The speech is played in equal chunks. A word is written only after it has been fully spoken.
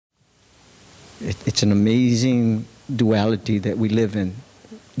It's an amazing duality that we live in.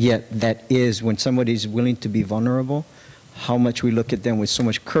 Yet that is, when somebody's willing to be vulnerable, how much we look at them with so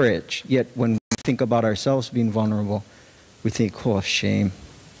much courage. Yet when we think about ourselves being vulnerable, we think, oh, shame.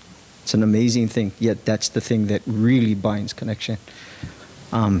 It's an amazing thing. Yet that's the thing that really binds connection.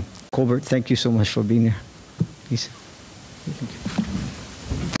 Colbert, thank you so much for being here. Please. Thank you.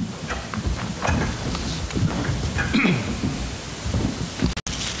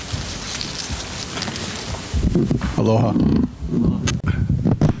 Aloha.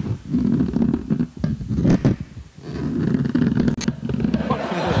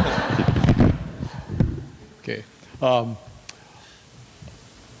 Okay.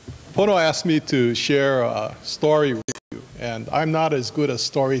 Pono asked me to share a story with you, and I'm not as good a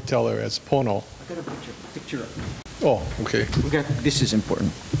storyteller as Pono. I got a picture up. Oh, okay. This is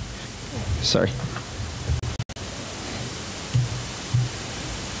important. Sorry.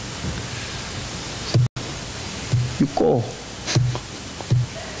 You go.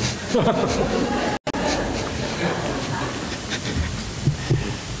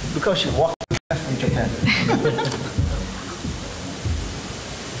 Look how she walked back from Japan.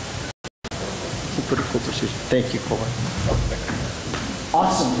 Pretty cool precision. Thank you, Colbert.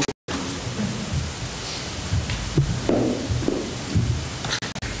 Awesome.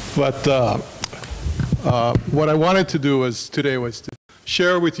 But what I wanted to do today was to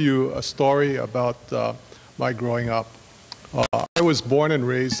share with you a story about my growing up. I was born and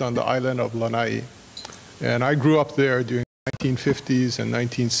raised on the island of Lanai, and I grew up there during the 1950s and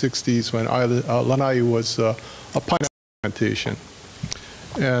 1960s when Lanai was a pineapple plantation.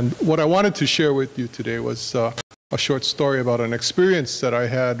 And what I wanted to share with you today was a short story about an experience that I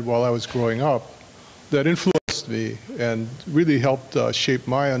had while I was growing up that influenced me and really helped shape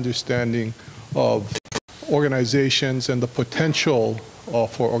my understanding of organizations and the potential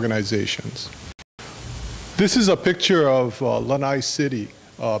for organizations. This is a picture of Lanai City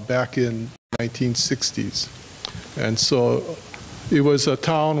back in the 1960s. And so it was a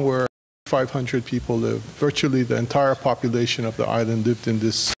town where 500 people lived. Virtually the entire population of the island lived in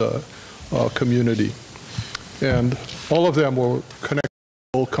this community. And all of them were connected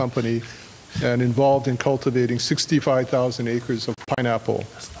to the old company and involved in cultivating 65,000 acres of pineapple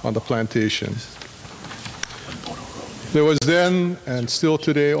on the plantation. There was then, and still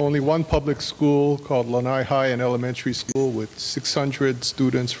today, only one public school called Lanai High and Elementary School with 600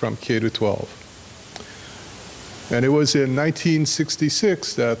 students from K to 12. And it was in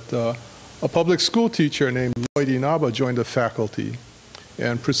 1966 that a public school teacher named Lloyd Inaba joined the faculty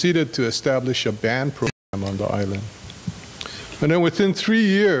and proceeded to establish a band program on the island. And then within 3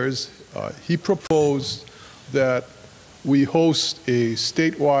 years, he proposed that we host a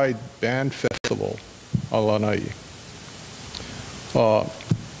statewide band festival on Lanai.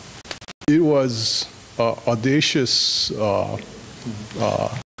 It was an audacious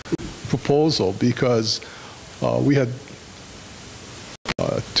proposal because we had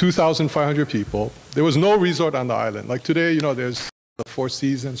 2,500 people. There was no resort on the island. Like today, you know, there's the Four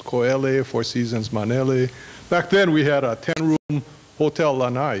Seasons Ko'ele, Four Seasons Manele. Back then, we had a 10-room Hotel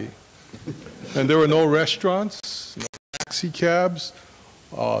Lanai. And there were no restaurants, no taxi cabs,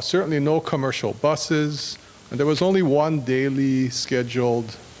 certainly no commercial buses. And there was only one daily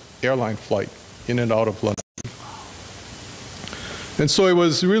scheduled airline flight in and out of Lanai. And so it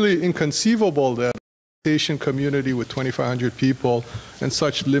was really inconceivable that a plantation community with 2,500 people and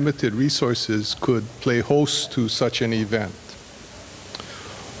such limited resources could play host to such an event.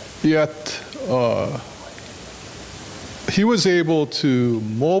 Yet, he was able to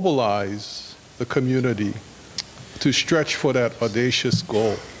mobilize the community to stretch for that audacious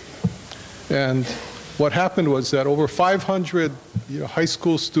goal. And what happened was that over 500 high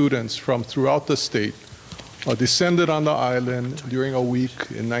school students from throughout the state descended on the island during a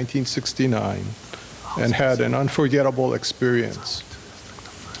week in 1969 and had an unforgettable experience.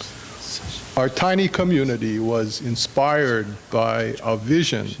 Our tiny community was inspired by a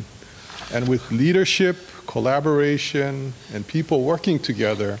vision, and with leadership, collaboration, and people working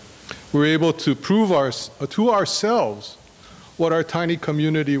together, we were able to prove to ourselves what our tiny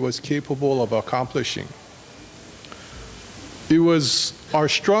community was capable of accomplishing. It was our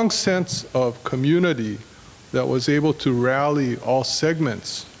strong sense of community that was able to rally all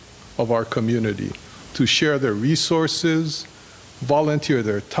segments of our community to share their resources, volunteer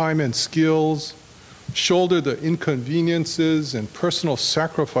their time and skills, shoulder the inconveniences and personal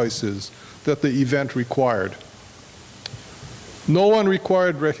sacrifices that the event required. No one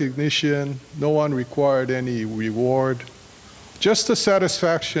required recognition, no one required any reward, just the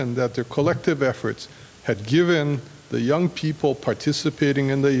satisfaction that their collective efforts had given the young people participating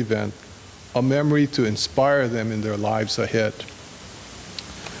in the event a memory to inspire them in their lives ahead.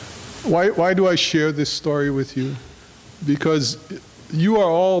 Why do I share this story with you? Because you are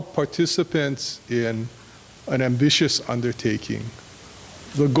all participants in an ambitious undertaking.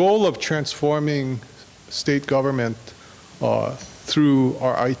 The goal of transforming state government through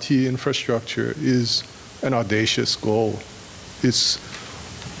our IT infrastructure is an audacious goal. It's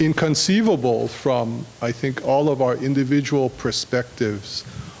inconceivable from, I think, all of our individual perspectives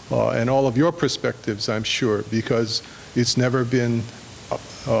and all of your perspectives, I'm sure, because it's never been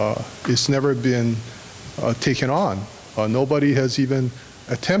taken on. Nobody has even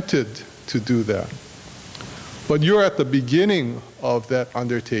attempted to do that. But you're at the beginning of that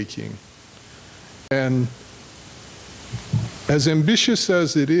undertaking. And as ambitious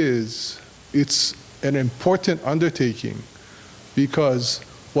as it is, it's an important undertaking, because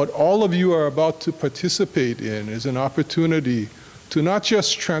what all of you are about to participate in is an opportunity to not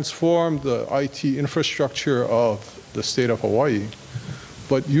just transform the IT infrastructure of the state of Hawaii,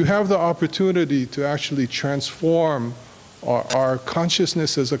 but you have the opportunity to actually transform our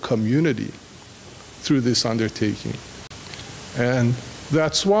consciousness as a community through this undertaking. And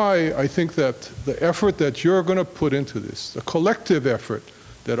that's why I think that the effort that you're going to put into this, the collective effort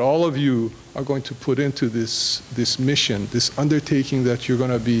that all of you are going to put into this mission, this undertaking that you're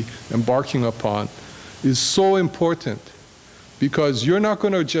going to be embarking upon, is so important, because you're not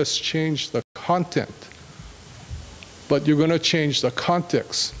going to just change the content, but you're going to change the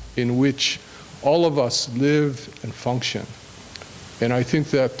context in which all of us live and function. And I think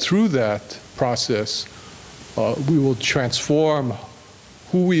that through that process, we will transform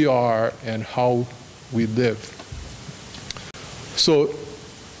who we are and how we live. So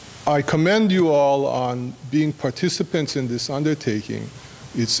I commend you all on being participants in this undertaking.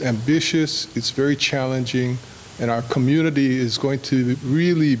 It's ambitious, it's very challenging, and our community is going to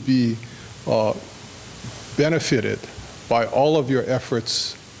really be benefited by all of your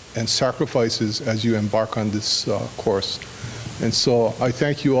efforts and sacrifices as you embark on this course. And so I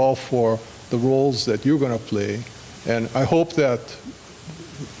thank you all for the roles that you're going to play. And I hope that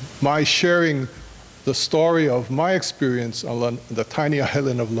my sharing the story of my experience on the tiny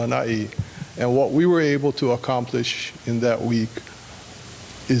island of Lanai and what we were able to accomplish in that week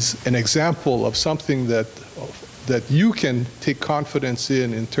is an example of something that you can take confidence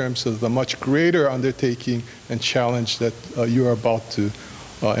in terms of the much greater undertaking and challenge that you're about to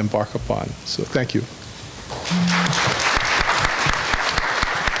embark upon. So thank you.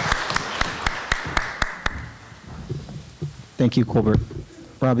 Thank you, Colbert.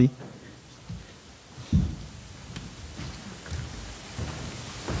 Robbie?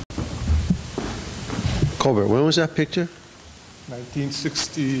 Colbert, when was that picture?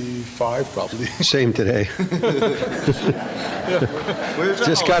 1965, probably. Same today.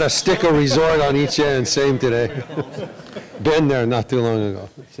 Just got a sticker resort on each end, same today. Been there not too long ago,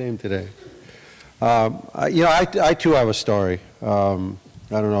 same today. You know, I too have a story. I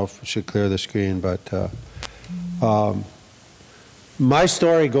don't know if I should clear the screen, but my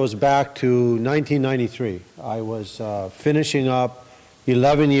story goes back to 1993. I was finishing up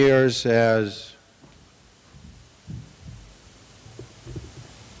 11 years as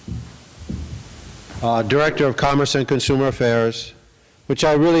Director of Commerce and Consumer Affairs, which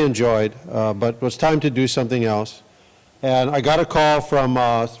I really enjoyed, but it was time to do something else. And I got a call from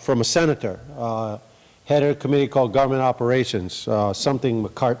a senator, head of a committee called Government Operations, something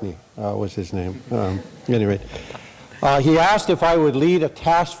McCartney was his name. Anyway, he asked if I would lead a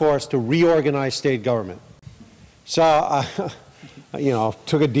task force to reorganize state government. So, you know,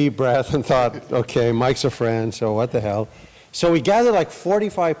 took a deep breath and thought, okay, Mike's a friend, so what the hell. So we gathered like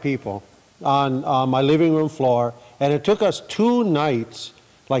 45 people on my living room floor, and it took us 2 nights,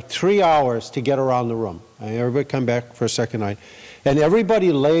 like 3 hours to get around the room. And everybody come back for a second night. And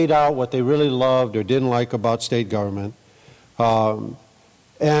everybody laid out what they really loved or didn't like about state government. And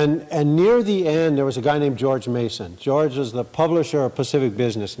near the end, there was a guy named George Mason. George was the publisher of Pacific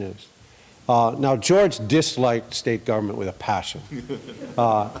Business News. Now, George disliked state government with a passion.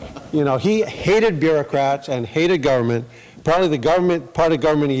 You know, he hated bureaucrats and hated government. Probably the part of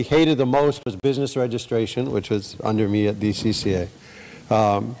government he hated the most was business registration, which was under me at DCCA.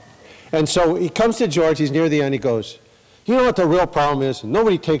 And so he comes to George, he's near the end, he goes, you know what the real problem is?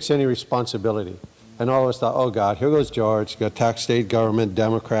 Nobody takes any responsibility. And all of us thought, oh God, here goes George, got tax state government,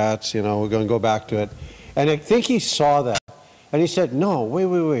 Democrats, you know, we're going to go back to it. And I think he saw that. And he said, no,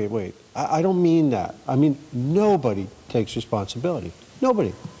 wait. I don't mean that. I mean, nobody takes responsibility.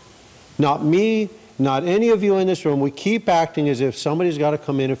 Nobody. Not me, not any of you in this room. We keep acting as if somebody's got to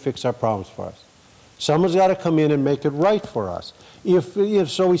come in and fix our problems for us. Someone's got to come in and make it right for us.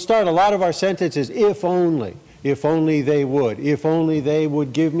 So we start a lot of our sentences, if only they would, if only they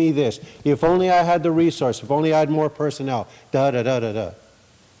would give me this, if only I had the resource, if only I had more personnel, da-da-da-da-da.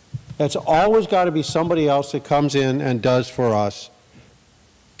 It's always got to be somebody else that comes in and does for us.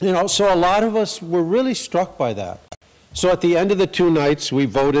 You know, so a lot of us were really struck by that. So at the end of the 2 nights, we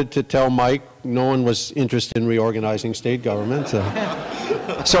voted to tell Mike no one was interested in reorganizing state government.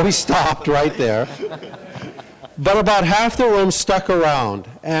 So we stopped right there. But about half the room stuck around.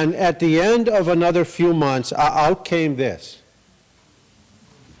 And at the end of another few months, out came this.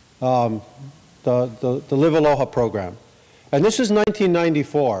 The Live Aloha program. And this is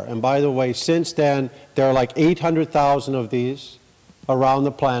 1994. And by the way, since then, there are like 800,000 of these around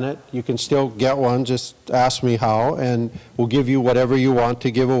the planet. You can still get one, just ask me how, and we'll give you whatever you want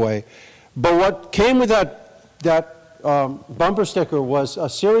to give away. But what came with that bumper sticker was a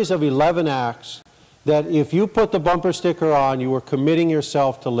series of 11 acts that if you put the bumper sticker on, you were committing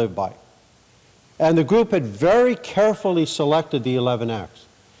yourself to live by. And the group had very carefully selected the 11 acts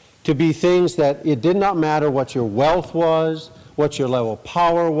to be things that it did not matter what your wealth was, what your level of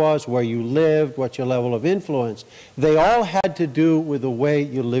power was, where you lived, what your level of influence. They all had to do with the way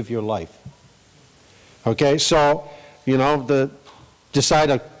you live your life. Okay, so, you know, decide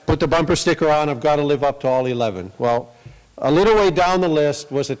to put the bumper sticker on, I've got to live up to all 11. Well, a little way down the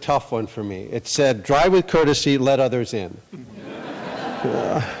list was a tough one for me. It said, drive with courtesy, let others in.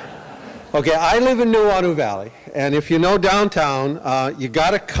 Okay, I live in Nuuanu Valley, and if you know downtown, you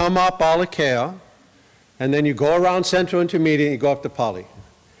got to come up Alakea, and then you go around Central Intermediate and you go up to Pali.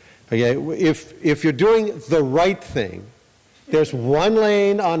 Okay, if you're doing the right thing, there's one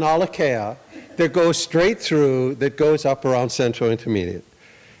lane on Alakea that goes straight through that goes up around Central Intermediate.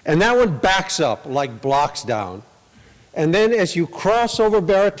 And that one backs up like blocks down. And then as you cross over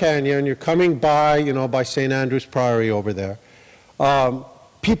Baratania and you're coming by, you know, by St. Andrew's Priory over there,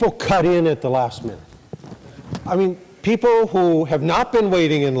 people cut in at the last minute. I mean, people who have not been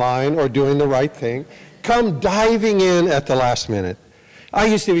waiting in line or doing the right thing come diving in at the last minute. I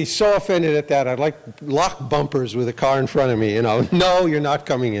used to be so offended at that. I'd like lock bumpers with a car in front of me, you know. No, you're not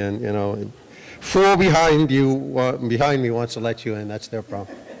coming in, you know. Fool behind you, behind me wants to let you in. That's their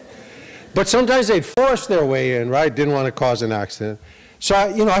problem. But sometimes they'd force their way in, right? Didn't want to cause an accident. So,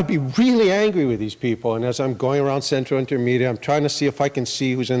 I'd be really angry with these people. And as I'm going around Central Intermediate, I'm trying to see if I can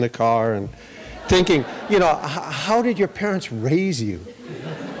see who's in the car and thinking, how did your parents raise you?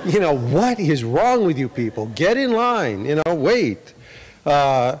 What is wrong with you people? Get in line, wait.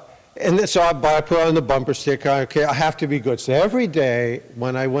 And so I put on the bumper sticker, okay, I have to be good. So every day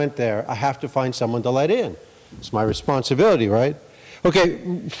when I went there, I have to find someone to let in. It's my responsibility, right?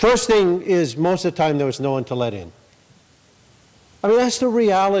 Okay, first thing is most of the time there was no one to let in. I mean, that's the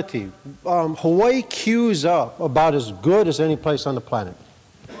reality. Hawaii queues up about as good as any place on the planet.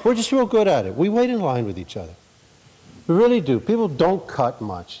 We're just real good at it. We wait in line with each other. We really do. People don't cut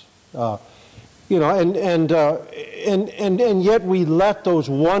much. And yet we let those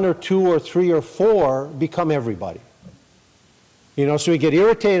 1 or 2 or 3 or 4 become everybody. So we get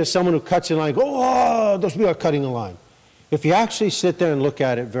irritated at someone who cuts in line and go, oh, those people are cutting in line. If you actually sit there and look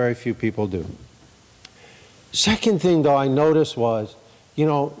at it, very few people do. Second thing, though, I noticed was,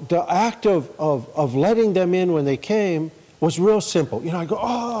 the act of letting them in when they came was real simple. I go,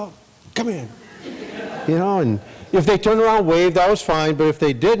 oh, come in. And if they turned around and waved, that was fine. But if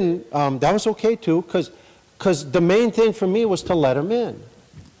they didn't, that was okay, too, because the main thing for me was to let them in.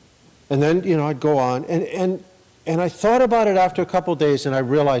 And then, I'd go on. And I thought about it after a couple of days, and I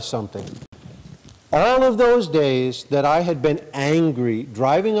realized something. All of those days that I had been angry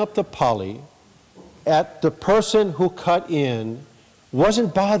driving up the Pali at the person who cut in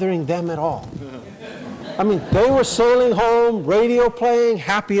wasn't bothering them at all. I mean, they were sailing home, radio playing,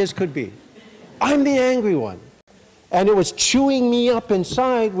 happy as could be. I'm the angry one. And it was chewing me up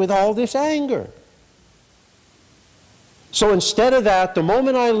inside with all this anger. So instead of that, the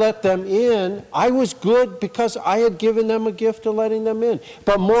moment I let them in, I was good because I had given them a gift of letting them in.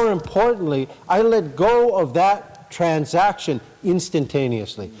 But more importantly, I let go of that transaction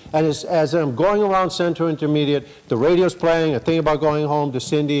instantaneously. And as I'm going around Central Intermediate, the radio's playing, a thing about going home to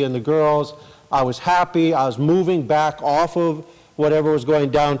Cindy and the girls. I was happy. I was moving back off of whatever was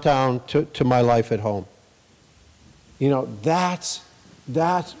going downtown to my life at home. That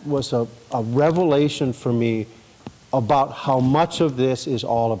was a revelation for me about how much of this is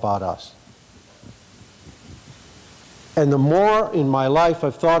all about us. And the more in my life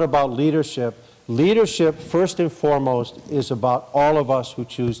I've thought about leadership, leadership first and foremost is about all of us who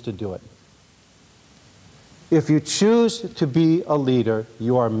choose to do it. If you choose to be a leader,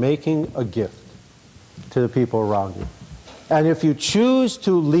 you are making a gift. to the people around you. And if you choose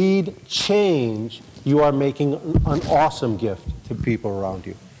to lead change, you are making an awesome gift to people around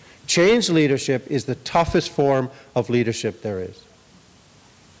you. Change leadership is the toughest form of leadership there is.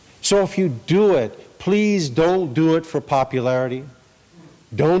 So if you do it, please don't do it for popularity.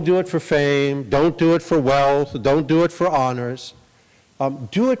 Don't do it for fame. Don't do it for wealth. Don't do it for honors.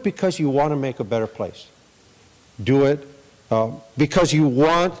 Do it because you want to make a better place. Do it because you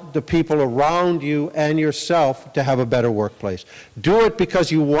want the people around you and yourself to have a better workplace. Do it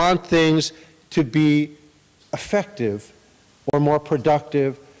because you want things to be effective or more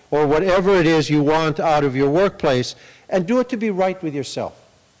productive or whatever it is you want out of your workplace, and do it to be right with yourself.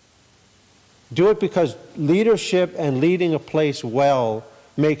 Do it because leadership and leading a place well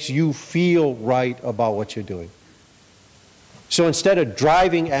makes you feel right about what you're doing. So instead of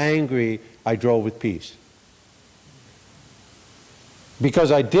driving angry, I drove with peace.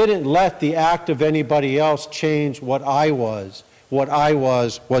 Because I didn't let the act of anybody else change what I was. What I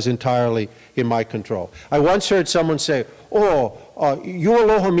was entirely in my control. I once heard someone say, oh, you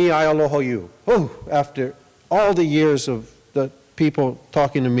aloha me, I aloha you. Oh, after all the years of the people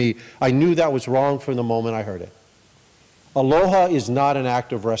talking to me, I knew that was wrong from the moment I heard it. Aloha is not an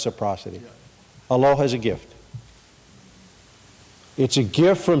act of reciprocity. Aloha is a gift. It's a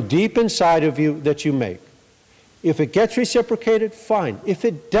gift from deep inside of you that you make. If it gets reciprocated, fine. If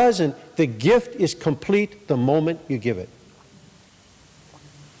it doesn't, the gift is complete the moment you give it.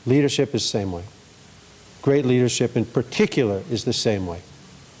 Leadership is the same way. Great leadership in particular is the same way.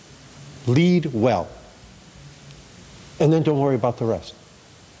 Lead well. And then don't worry about the rest.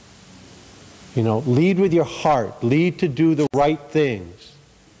 You know, lead with your heart. Lead to do the right things.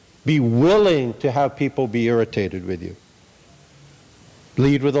 Be willing to have people be irritated with you.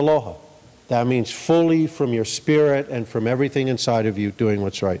 Lead with aloha. That means fully from your spirit and from everything inside of you doing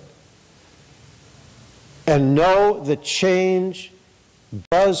what's right. And know that change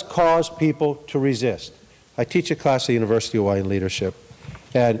does cause people to resist. I teach a class at the University of Hawaiian Leadership.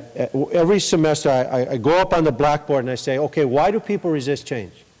 And every semester I go up on the blackboard and I say, okay, why do people resist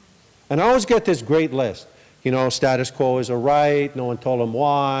change? And I always get this great list. You know, status quo is a right, no one told them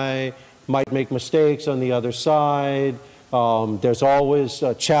why, might make mistakes on the other side, there's always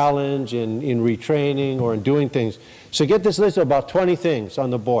a challenge in retraining or in doing things. So get this list of about 20 things on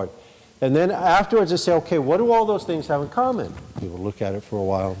the board. And then afterwards I say, okay, what do all those things have in common? People look at it for a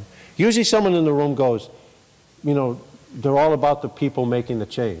while. Usually someone in the room goes, you know, they're all about the people making the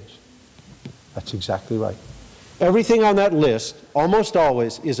change. That's exactly right. Everything on that list, almost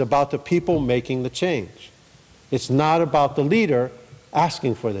always, is about the people making the change. It's not about the leader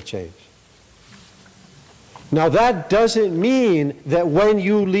asking for the change. Now that doesn't mean that when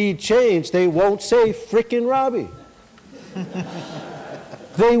you lead change, they won't say, frickin' Robbie.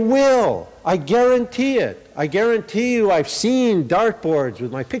 They will. I guarantee it. I guarantee you I've seen dartboards with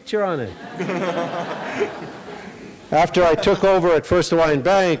my picture on it. After I took over at First Hawaiian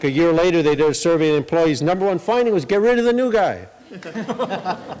Bank, a year later they did a survey of employees. Number one finding was get rid of the new guy.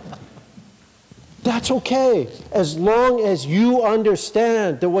 That's okay, as long as you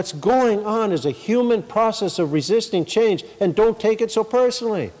understand that what's going on is a human process of resisting change, and don't take it so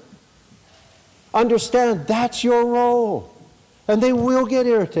personally. Understand that's your role. And they will get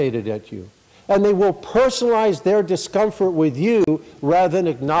irritated at you. And they will personalize their discomfort with you rather than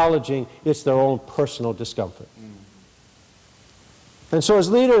acknowledging it's their own personal discomfort. And so as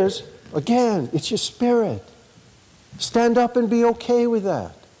leaders, again, it's your spirit. Stand up and be okay with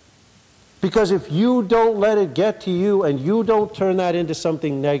that. Because if you don't let it get to you and you don't turn that into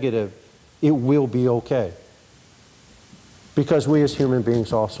something negative, it will be okay. Because we as human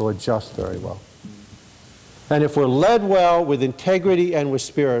beings also adjust very well. And if we're led well with integrity and with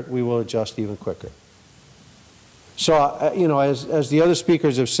spirit, we will adjust even quicker. So, you know, as the other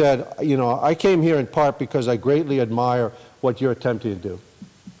speakers have said, you know, I came here in part because I greatly admire what you're attempting to do.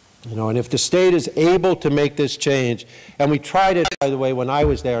 You know, and if the state is able to make this change, and we tried it, by the way, when I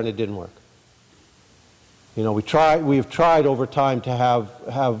was there and it didn't work. You know, we've tried over time to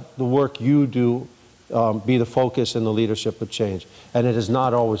have the work you do be the focus and the leadership of change. And it has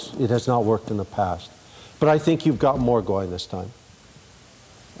not worked in the past. But I think you've got more going this time.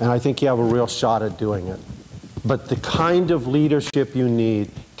 And I think you have a real shot at doing it. But the kind of leadership you need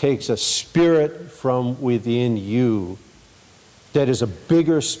takes a spirit from within you that is a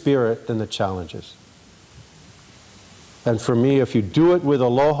bigger spirit than the challenges. And for me, if you do it with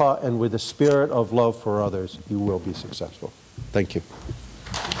aloha and with a spirit of love for others, you will be successful. Thank you.